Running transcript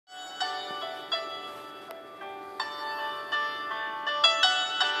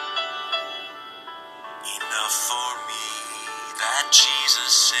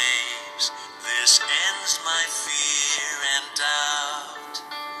Jesus saves, this ends my fear and doubt.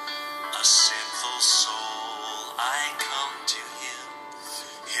 A sinful soul, I come to him.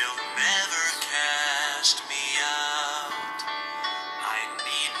 He'll never cast me out. I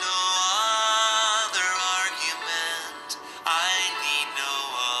need no other argument. I need no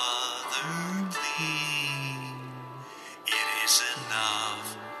other plea. It is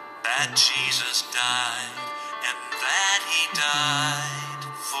enough that Jesus died, and that he died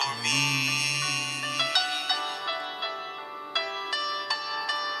for me.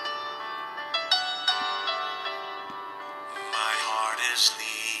 My heart is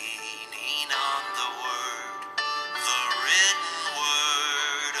leaning on the word, the written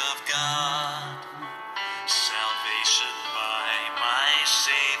word of God. Salvation by my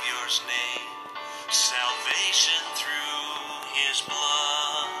Savior's name, salvation through his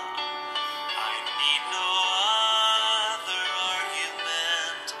blood. I need no other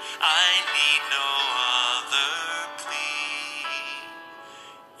argument, I need no other plea.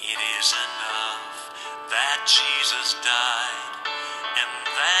 It is enough that Jesus died, and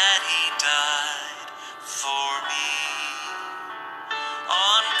that he died for me.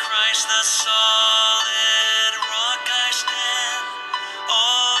 On Christ the solid rock I stand,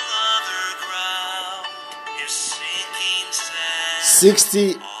 all other ground is sinking sand.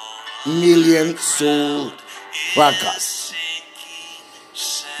 60 million soul workers.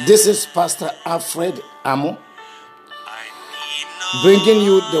 This is Pastor Alfred Amo, bringing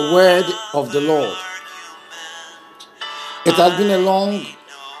you the word of the Lord. It has been a long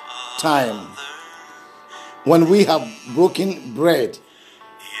time when we have broken bread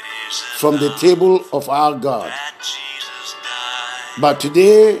from the table of our God. But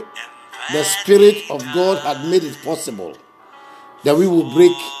today, the Spirit of God had made it possible that we will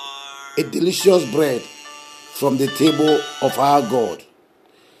break a delicious bread from the table of our God.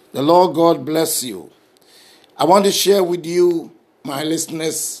 The Lord God bless you. I want to share with you, my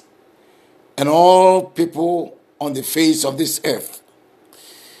listeners, and all people on the face of this earth,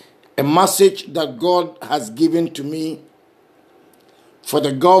 a message that God has given to me for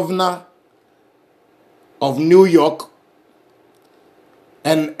the governor of New York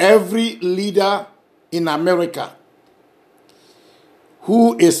and every leader in America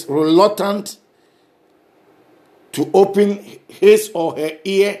who is reluctant to open his or her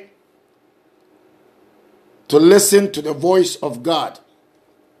ear to listen to the voice of God.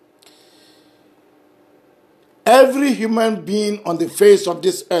 Every human being on the face of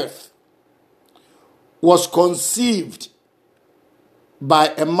this earth was conceived by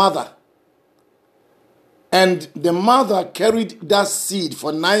a mother, and the mother carried that seed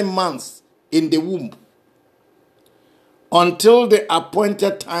for 9 months in the womb until the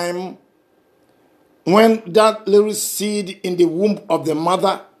appointed time when that little seed in the womb of the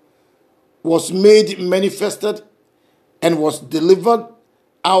mother was made manifested and was delivered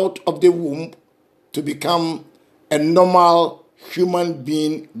out of the womb to become a normal human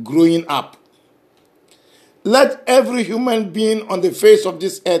being growing up. Let every human being on the face of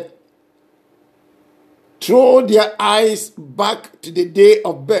this earth throw their eyes back to the day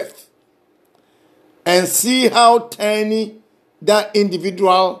of birth and see how tiny that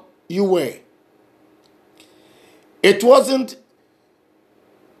individual you were. It wasn't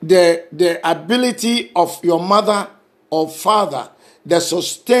the ability of your mother or father that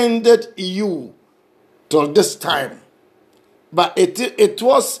sustained you till this time, but it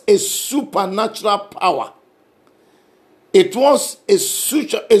was a supernatural power. It was a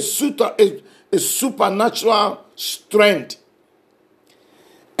supernatural strength.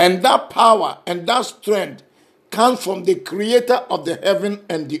 And that power and that strength comes from the creator of the heaven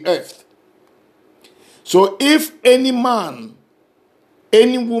and the earth. So if any man,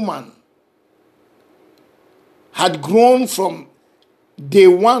 any woman had grown from day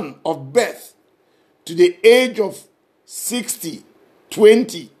one of birth to the age of 60,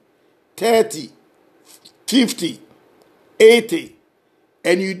 20, 30, 50, 80,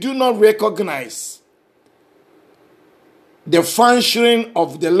 and you do not recognize the functioning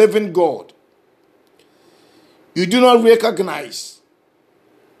of the living God, you do not recognize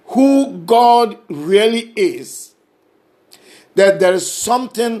who God really is, that there is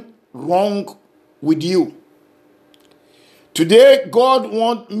something wrong with you. Today, God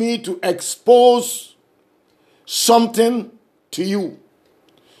wants me to expose something to you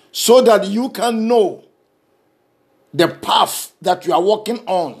so that you can know the path that you are walking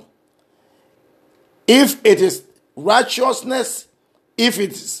on. If it is righteousness, if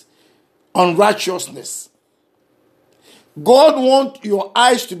it is unrighteousness. God wants your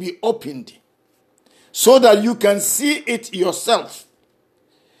eyes to be opened so that you can see it yourself,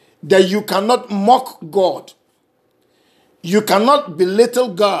 that you cannot mock God, you cannot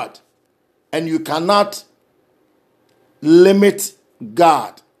belittle God, and you cannot limit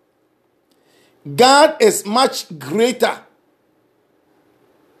God. God is much greater.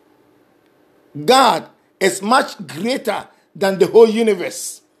 God is much greater than the whole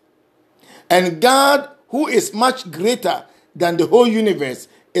universe. And God, who is much greater than the whole universe,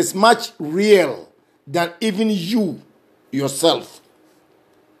 is much real than even you yourself.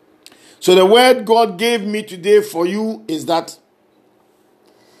 So the word God gave me today for you is that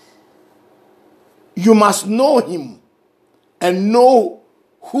you must know him and know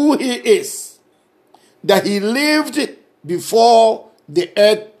who he is, that he lived before the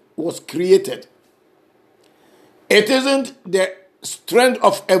earth was created. It isn't the strength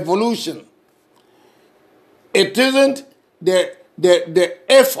of evolution. It isn't the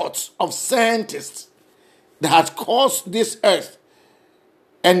efforts of scientists that has caused this earth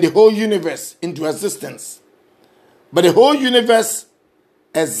and the whole universe into existence. But the whole universe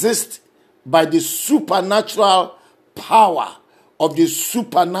exists by the supernatural power of the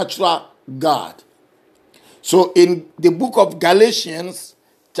supernatural God. So in the book of Galatians,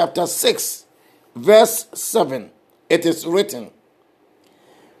 chapter 6, verse 7, it is written,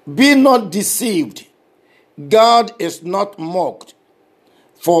 "Be not deceived, God is not mocked.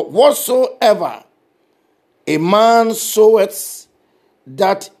 For whatsoever a man soweth,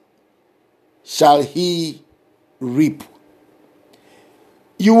 that shall he reap."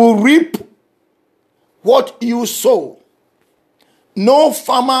 You will reap what you sow. No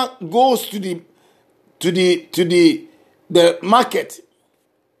farmer goes to the market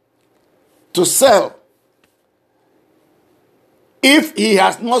to sell if he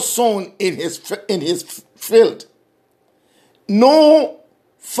has not sown in his field. No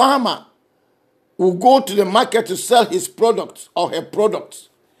farmer will go to the market to sell his products or her products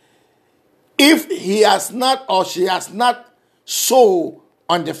if he has not or she has not sown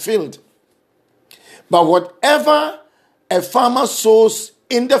on the field. But whatever a farmer sows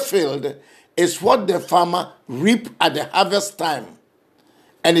in the field is what the farmer reap at the harvest time.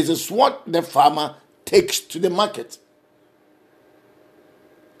 And it is what the farmer takes to the market.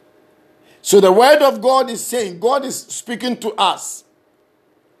 So the word of God is saying, God is speaking to us.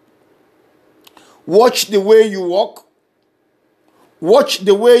 Watch the way you walk. Watch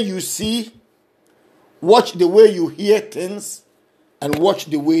the way you see. Watch the way you hear things. And watch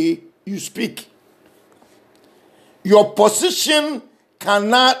the way you speak. Your position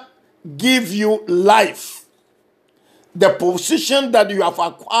cannot give you life. The position that you have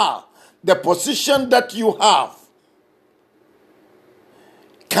acquired, the position that you have,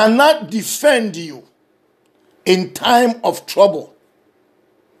 cannot defend you in time of trouble.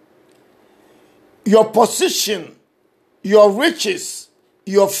 Your position, your riches,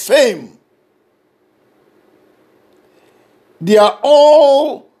 your fame, they are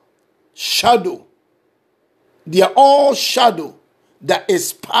all shadow. They are all shadow that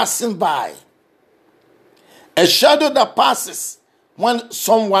is passing by. A shadow that passes when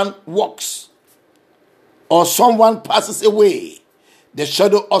someone walks or someone passes away. The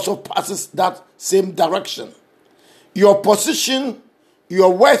shadow also passes that same direction. Your position,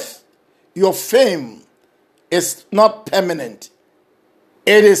 your worth, your fame is not permanent.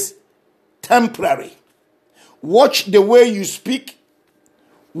 It is temporary. Watch the way you speak.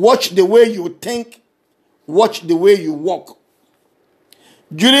 Watch the way you think. Watch the way you walk.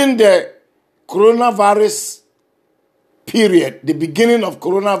 During the coronavirus period, the beginning of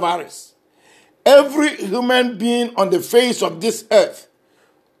coronavirus, every human being on the face of this earth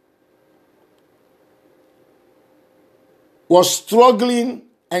was struggling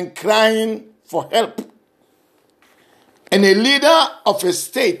and crying for help. And a leader of a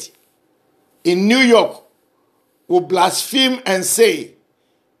state in New York will blaspheme and say,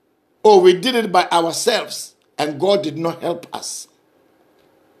 "Oh, we did it by ourselves and God did not help us."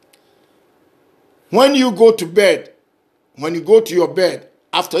 When you go to bed, when you go to your bed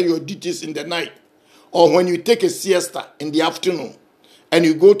after your duties in the night, or when you take a siesta in the afternoon and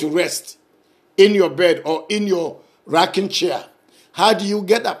you go to rest in your bed or in your rocking chair, how do you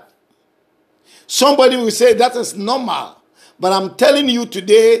get up? Somebody will say that is normal. But I'm telling you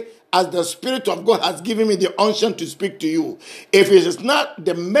today, as the Spirit of God has given me the unction to speak to you, if it is not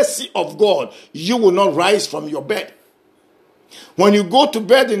the mercy of God, you will not rise from your bed. When you go to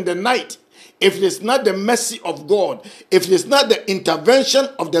bed in the night, if it is not the mercy of God, if it is not the intervention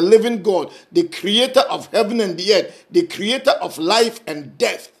of the living God, the creator of heaven and the earth, the creator of life and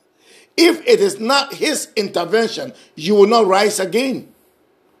death, if it is not his intervention, you will not rise again.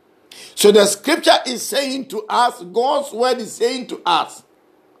 So the scripture is saying to us, God's word is saying to us,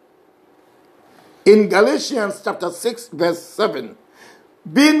 in Galatians chapter 6, verse 7,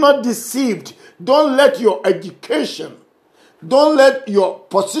 be not deceived. Don't let your education, don't let your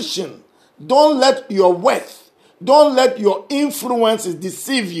position, don't let your wealth, don't let your influences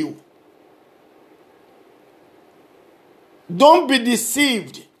deceive you. Don't be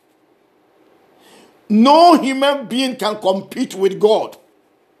deceived. No human being can compete with God.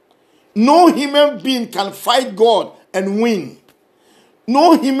 No human being can fight God and win.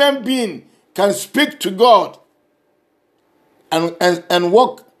 No human being can speak to God and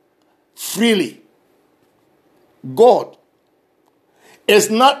walk freely. God is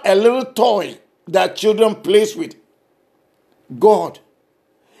not a little toy that children play with. God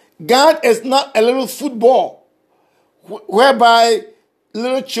is not a little football whereby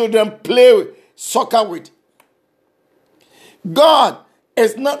little children play soccer with. God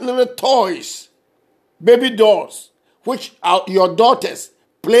is not little toys, baby dolls, which your daughters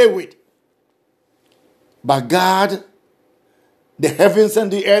play with. But God, the heavens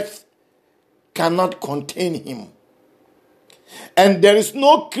and the earth, cannot contain him. And there is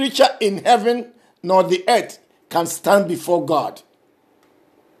no creature in heaven nor the earth can stand before God.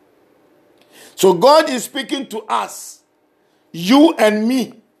 So God is speaking to us, you and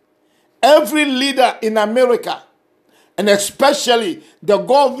me, every leader in America, and especially the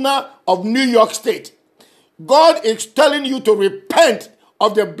governor of New York State. God is telling you to repent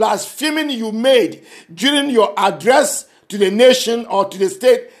of the blasphemy you made during your address to the nation or to the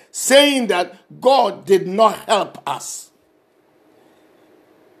state, saying that God did not help us.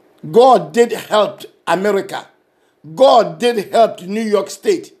 God did help America. God did help New York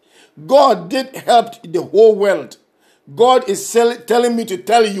State. God did help the whole world. God is telling me to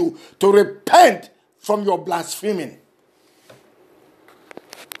tell you to repent from your blaspheming.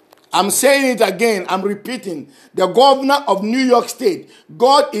 I'm saying it again. I'm repeating. The governor of New York State,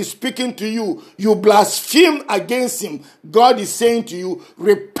 God is speaking to you. You blaspheme against him. God is saying to you,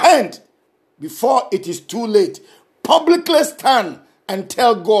 repent before it is too late. Publicly stand and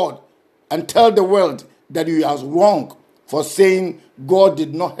tell God and tell the world that you are wrong for saying God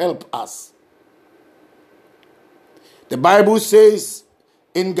did not help us. The Bible says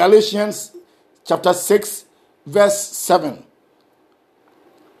in Galatians chapter 6, verse 7,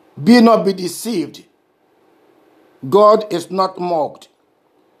 be not be deceived. God is not mocked.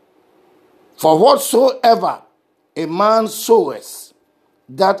 For whatsoever a man soweth,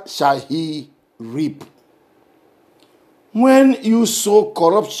 that shall he reap. When you sow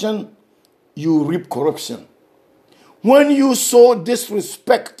corruption, you reap corruption. When you sow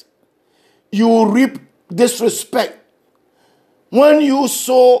disrespect, you reap disrespect. When you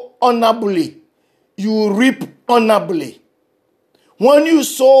sow honorably, you reap honorably. When you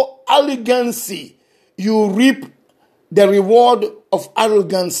sow arrogancy, you reap the reward of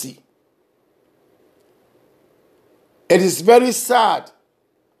arrogancy. It is very sad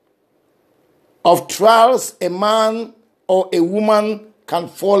of trials a man or a woman can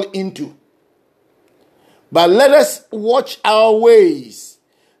fall into. But let us watch our ways.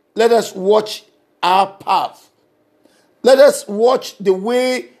 Let us watch our path. Let us watch the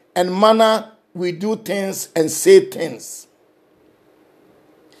way and manner we do things and say things.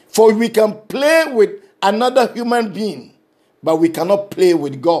 For we can play with another human being, but we cannot play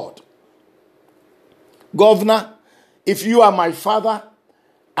with God. Governor, if you are my father,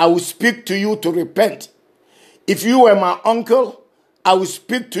 I will speak to you to repent. If you were my uncle, I will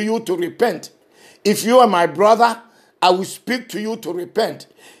speak to you to repent. If you are my brother, I will speak to you to repent.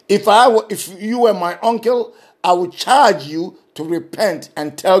 If you were my uncle, I will charge you to repent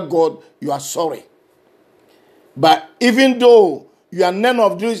and tell God you are sorry. But even though you are none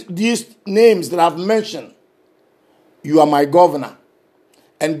of these names that I've mentioned, you are my governor.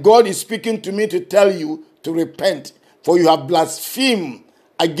 And God is speaking to me to tell you to repent, for you have blasphemed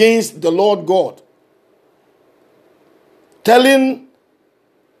against the Lord God. Telling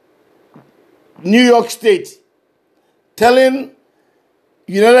New York State, telling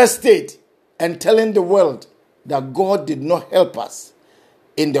United States, and telling the world that God did not help us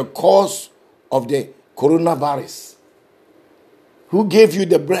in the cause of the coronavirus. Who gave you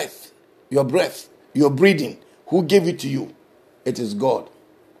the breath, your breathing? Who gave it to you? It is God.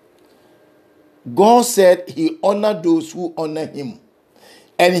 God said he honored those who honor him,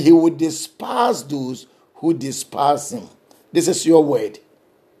 and he would despise those who despise him. This is your word.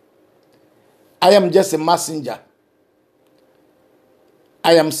 I am just a messenger.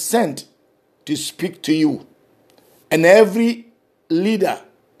 I am sent to speak to you and every leader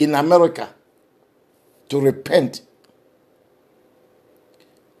in America to repent.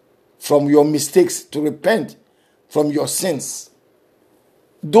 from your mistakes, to repent from your sins.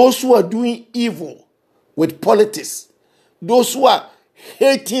 Those who are doing evil with politics, those who are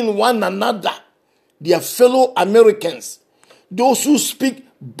hating one another, their fellow Americans, those who speak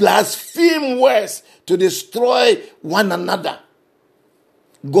blaspheme words to destroy one another,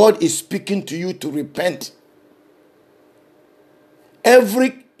 God is speaking to you to repent.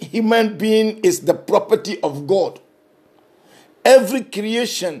 Every human being is the property of God. Every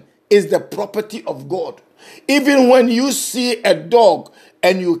creation is the property of God. Even when you see a dog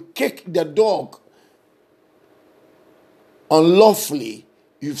and you kick the dog unlawfully,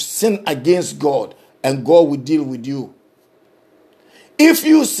 you've sinned against God, and God will deal with you. If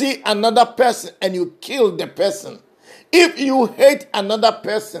you see another person and you kill the person, if you hate another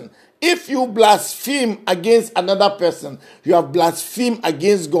person, if you blaspheme against another person, you have blasphemed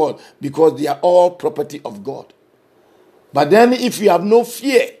against God, because they are all property of God. But then if you have no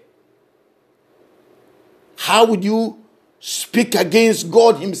fear, how would you speak against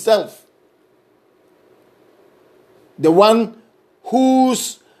God himself? The one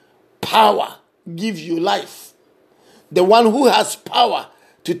whose power gives you life. The one who has power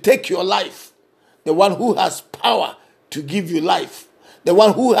to take your life. The one who has power to give you life. The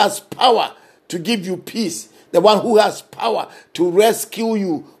one who has power to give you peace. The one who has power to rescue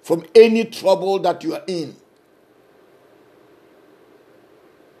you from any trouble that you are in.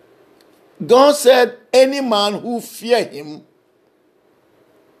 God said, any man who fear him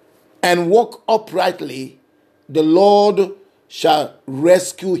and walk uprightly, the Lord shall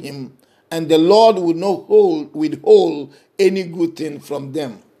rescue him, and the Lord will not withhold any good thing from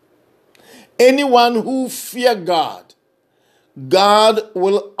them. Anyone who fear God, God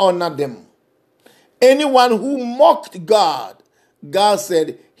will honor them. Anyone who mocked God, God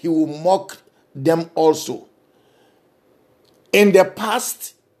said he will mock them also. In the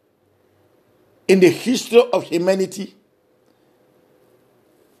past, in the history of humanity,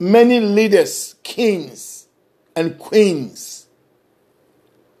 many leaders, kings and queens,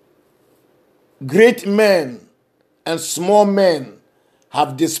 great men and small men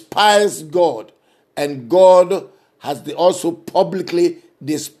have despised God, and God has also publicly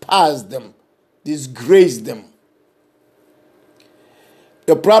despised them, disgraced them.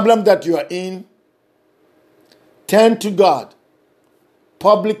 The problem that you are in, turn to God,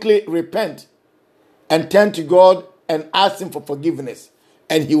 publicly repent, and turn to God and ask him for forgiveness,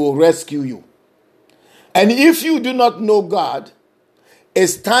 and he will rescue you. And if you do not know God,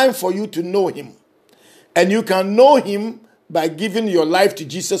 it's time for you to know him. And you can know him by giving your life to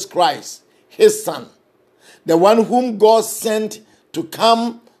Jesus Christ, his son, the one whom God sent to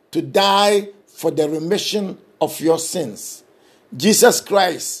come to die for the remission of your sins. Jesus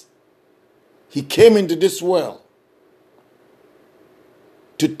Christ, he came into this world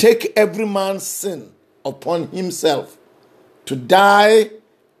to take every man's sin upon himself, to die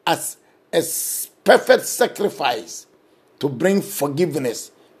as a perfect sacrifice to bring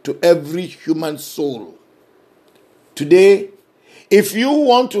forgiveness to every human soul. Today, if you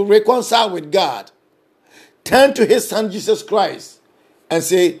want to reconcile with God, turn to his son Jesus Christ and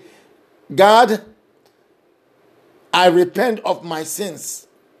say, God, I repent of my sins.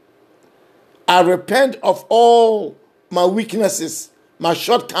 I repent of all my weaknesses, my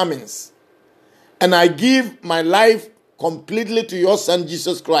shortcomings. And I give my life completely to your son,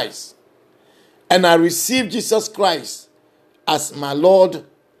 Jesus Christ. And I receive Jesus Christ as my Lord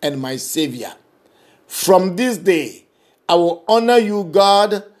and my Savior. From this day, I will honor you,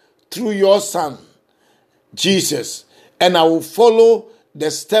 God, through your son, Jesus. And I will follow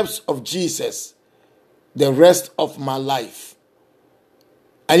the steps of Jesus the rest of my life.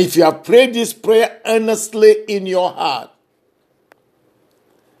 And if you have prayed this prayer earnestly in your heart,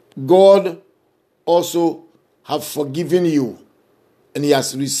 God also have forgiven you, and he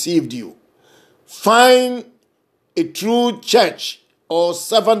has received you. Find a true church or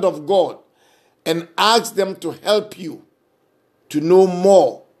servant of God and ask them to help you to know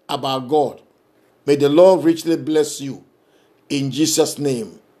more about God. May the Lord richly bless you. In Jesus'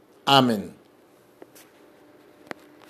 name, amen.